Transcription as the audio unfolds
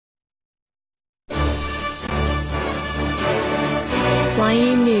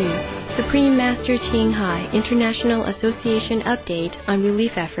Headlining News. Supreme Master Ching Hai International Association update on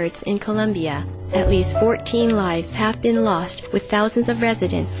relief efforts in Colombia. At least 14 lives have been lost, with thousands of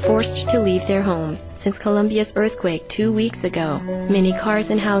residents forced to leave their homes since Colombia's earthquake 2 weeks ago. Many cars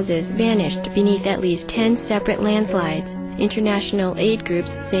and houses vanished beneath at least 10 separate landslides. International aid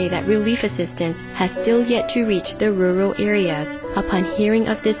groups say that relief assistance has still yet to reach the rural areas. Upon hearing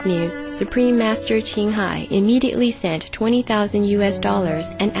of this news, Supreme Master Ching Hai immediately sent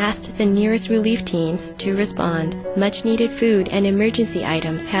 $20,000 and asked the nearest relief teams to respond. Much-needed food and emergency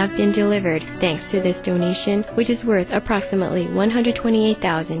items have been delivered thanks to this donation, which is worth approximately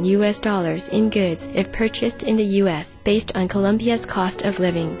 $128,000 in goods if purchased in the U.S. based on Colombia's cost of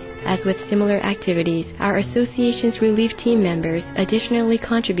living. As with similar activities, our association's relief team members additionally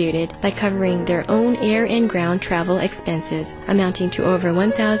contributed by covering their own air and ground travel expenses, amounting to over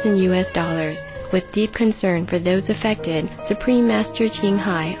 $1,000. With deep concern for those affected, Supreme Master Ching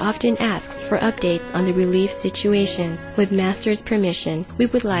Hai often asks for updates on the relief situation. With Master's permission, we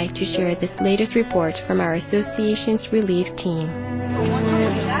would like to share this latest report from our association's relief team.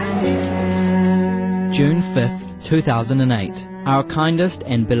 June 5th, 2008. Our kindest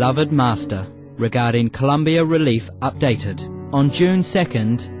and beloved Master, regarding Colombia relief updated. On June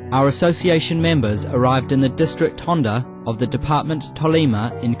 2nd, our association members arrived in the district Honda of the department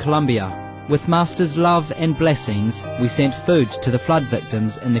Tolima in Colombia. With Master's love and blessings, we sent food to the flood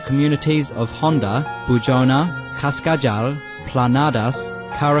victims in the communities of Honda, Bujona, Cascajal, Planadas,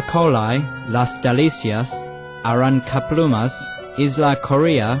 Caracolay, Las Delicias, Arancaplumas, Isla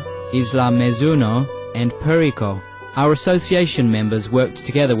Correa, Isla Mezuno, and Perico. Our association members worked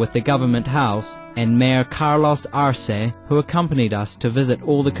together with the government house and Mayor Carlos Arce, who accompanied us to visit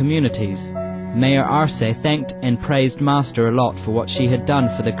all the communities. Mayor Arce thanked and praised Master a lot for what she had done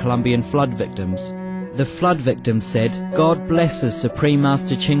for the Colombian flood victims. The flood victims said, "God blesses Supreme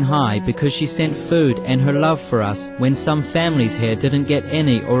Master Ching Hai because she sent food and her love for us when some families here didn't get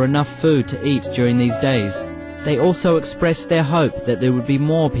any or enough food to eat during these days." They also expressed their hope that there would be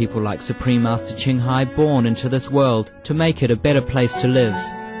more people like Supreme Master Ching Hai born into this world to make it a better place to live.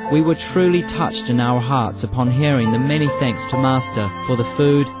 We were truly touched in our hearts upon hearing the many thanks to Master for the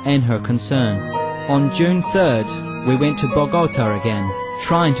food and her concern. On June 3rd, we went to Bogota again,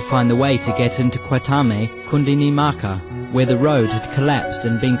 trying to find the way to get into Cuetame, Cundinamarca, where the road had collapsed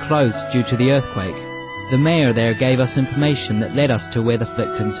and been closed due to the earthquake. The mayor there gave us information that led us to where the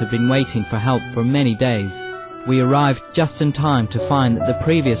victims had been waiting for help for many days. We arrived just in time to find that the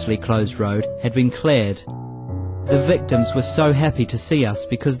previously closed road had been cleared. The victims were so happy to see us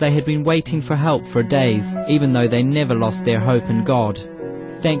because they had been waiting for help for days, even though they never lost their hope in God.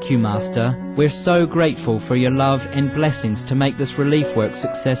 Thank you, Master. We're so grateful for your love and blessings to make this relief work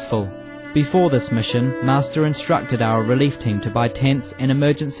successful. Before this mission, Master instructed our relief team to buy tents and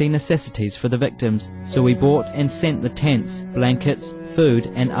emergency necessities for the victims, so we bought and sent the tents, blankets, food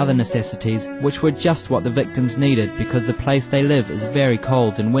and other necessities, which were just what the victims needed because the place they live is very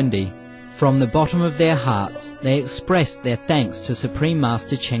cold and windy. From the bottom of their hearts, they expressed their thanks to Supreme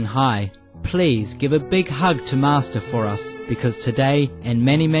Master Ching Hai. Please give a big hug to Master for us, because today and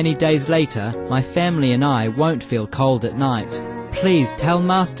many days later, my family and I won't feel cold at night. Please tell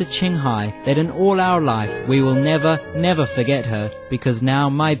Master Ching Hai that in all our life we will never forget her, because now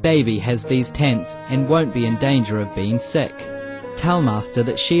my baby has these tents and won't be in danger of being sick. Tell Master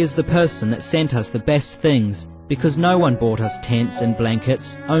that she is the person that sent us the best things, because no one bought us tents and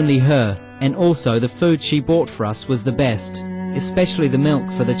blankets, only her, and also the food she bought for us was the best, especially the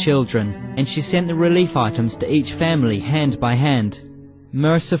milk for the children, and she sent the relief items to each family hand by hand.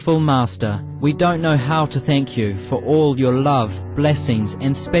 Merciful Master, we don't know how to thank you for all your love, blessings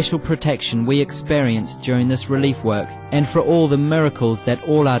and special protection we experienced during this relief work, and for all the miracles that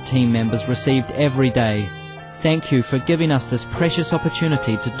all our team members received every day. Thank you for giving us this precious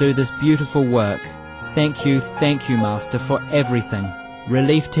opportunity to do this beautiful work. Thank you, Master, for everything.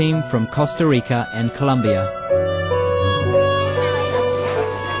 Relief team from Costa Rica and Colombia.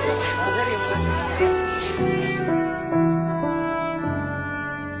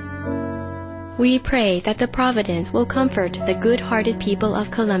 We pray that the Providence will comfort the good-hearted people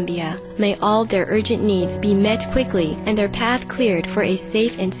of Colombia. May all their urgent needs be met quickly and their path cleared for a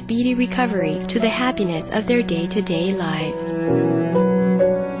safe and speedy recovery to the happiness of their day-to-day lives.